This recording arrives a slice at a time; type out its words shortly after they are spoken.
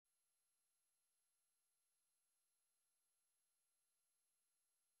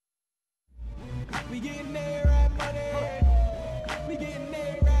We getting there right money. We getting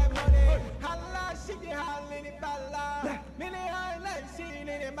there right money. Holla, shake it, holla, in it, balla. Many highlight, seen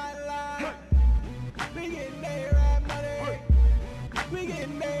in my life. We getting there right money. We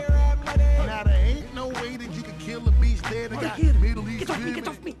getting there right money. Now there ain't no way that you could kill a beast there that got Here, Middle East. get off me, get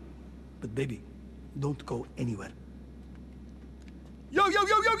off me. But baby, don't go anywhere. Yo, yo,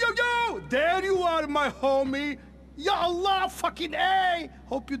 yo, yo, yo, yo! There you are, my homie. Ya Allah, fucking A!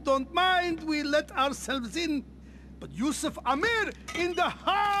 Hope you don't mind, we let ourselves in. But Yusuf Amir in the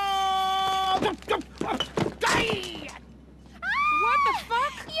house! What the fuck?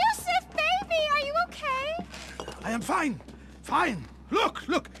 Yusuf, baby, are you okay? I am fine, fine. Look,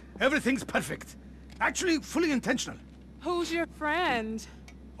 look, everything's perfect. Actually, fully intentional. Who's your friend?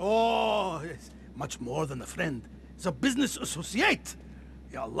 Oh, it's much more than a friend. It's a business associate.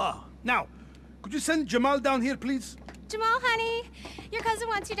 Ya Allah. Now, could you send Jamal down here, please? Jamal, honey, your cousin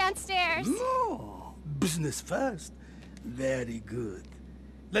wants you downstairs. No, business first. Very good.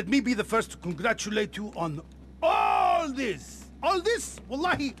 Let me be the first to congratulate you on all this. All this,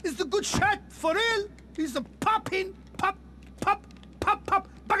 wallahi, is the good shit, for real. He's a popping, pop, pop, pop, pop,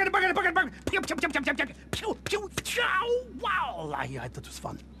 bucket, bucket, bucket, bucket, pew, pew, pew, pew, pew, pew, pew, pew, wow, wallahi, I thought it was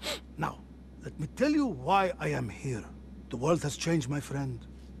fun. Now, let me tell you why I am here. The world has changed, my friend.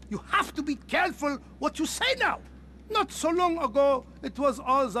 You have to be careful what you say now. Not so long ago, it was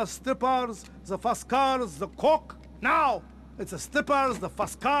all the strippers, the fast cars, the coke. Now, it's the strippers, the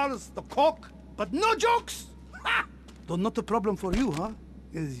fast cars, the coke, but no jokes. Ha! Though not a problem for you, huh?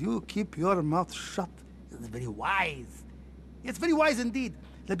 Is you keep your mouth shut. It's very wise. It's very wise indeed.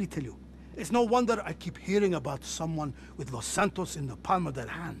 Let me tell you, it's no wonder I keep hearing about someone with Los Santos in the palm of their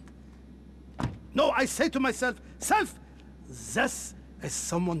hand. No, I say to myself, self, this is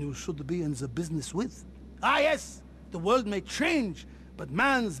someone you should be in the business with. Ah, yes, the world may change, but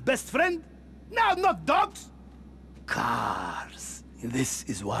man's best friend? No, not dogs. Cars. This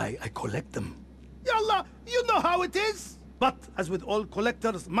is why I collect them. Yallah, you know how it is. But as with all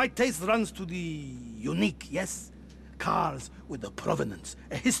collectors, my taste runs to the unique, yes? Cars with a provenance,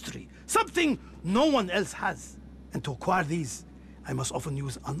 a history, something no one else has. And to acquire these, I must often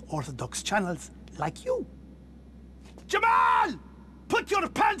use unorthodox channels like you. Jamal! Put your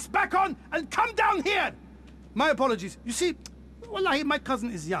pants back on and come down here! My apologies. You see, wallahi, my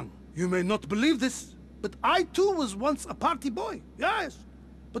cousin is young. You may not believe this, but I too was once a party boy, yes.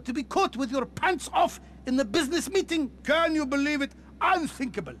 But to be caught with your pants off in the business meeting, can you believe it?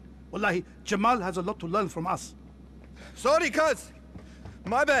 Unthinkable. Wallahi, Jamal has a lot to learn from us. Sorry, cuz.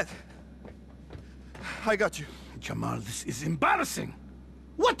 My bad. I got you. Jamal, this is embarrassing.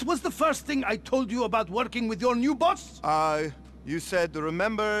 What was the first thing I told you about working with your new boss? You said,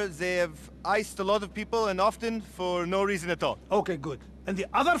 remember, they have iced a lot of people and often for no reason at all. Okay, good. And the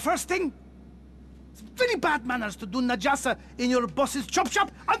other first thing? It's very bad manners to do najasa in your boss's chop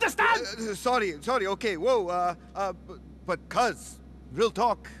shop, understand? Sorry, okay, whoa, but cuz, real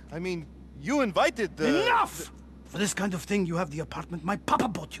talk, I mean, you invited the... Enough! For this kind of thing, you have the apartment my papa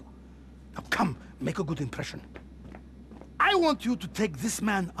bought you. Now come, make a good impression. I want you to take this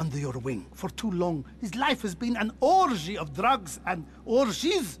man under your wing. For too long, his life has been an orgy of drugs and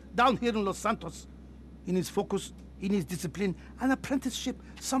orgies down here in Los Santos. He needs focus, he needs discipline, an apprenticeship,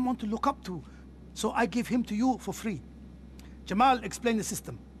 someone to look up to. So I give him to you for free. Jamal, explain the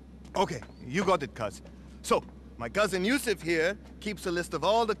system. Okay, you got it, cuz. So, my cousin Yusuf here keeps a list of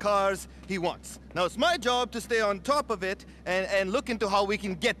all the cars he wants. Now it's my job to stay on top of it and look into how we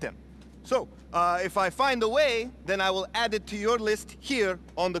can get them. So, if I find a way, then I will add it to your list here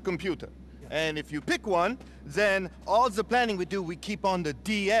on the computer. Yeah. And if you pick one, then all the planning we do, we keep on the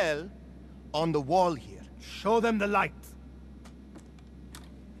DL on the wall here. Show them the light.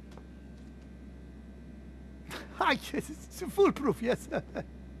 Ah, yes, it's foolproof, yes.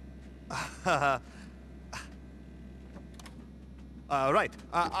 Right.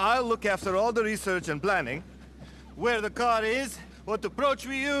 I'll look after all the research and planning. Where the car is, what approach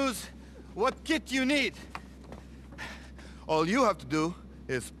we use, what kit you need. All you have to do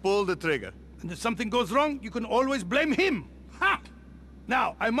is pull the trigger. And if something goes wrong, you can always blame him. Ha!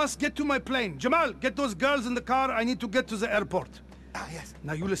 Now, I must get to my plane. Jamal, get those girls in the car. I need to get to the airport. Ah, yes.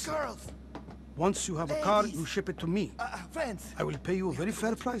 Now you listen. Girls. Once you have a car, you ship it to me. Friends. I will pay you a very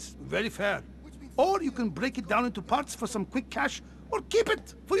fair price. Very fair. Or you can break it down into parts for some quick cash, or keep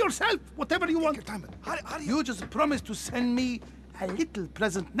it for yourself, whatever you want. Take your time. How do you... You just promise to send me a little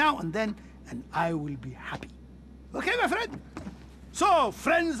present now and then, and I will be happy. Okay, my friend? So,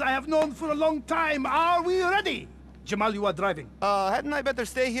 friends I have known for a long time, are we ready? Jamal, you are driving. Hadn't I better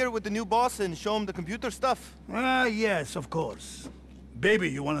stay here with the new boss and show him the computer stuff? Yes, of course. Baby,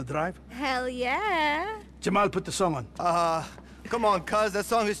 you wanna drive? Hell yeah. Jamal, put the song on. Come on, cuz, that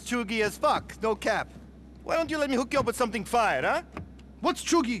song is chuggy as fuck. No cap. Why don't you let me hook you up with something fire, huh? What's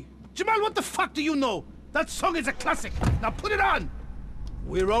chuggy? Jamal, what the fuck do you know? That song is a classic. Now put it on.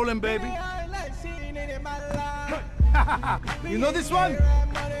 We're rolling, baby. You know this one?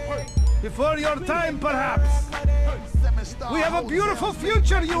 Before your time, perhaps. We have a beautiful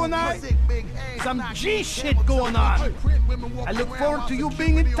future, you and I. Some G shit going on. I look forward to you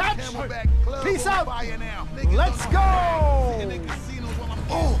being in touch. Peace out. Let's go.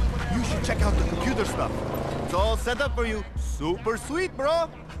 Oh, you should check out the computer stuff. It's all set up for you. Super sweet, bro.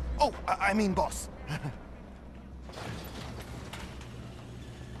 Oh, I mean, boss.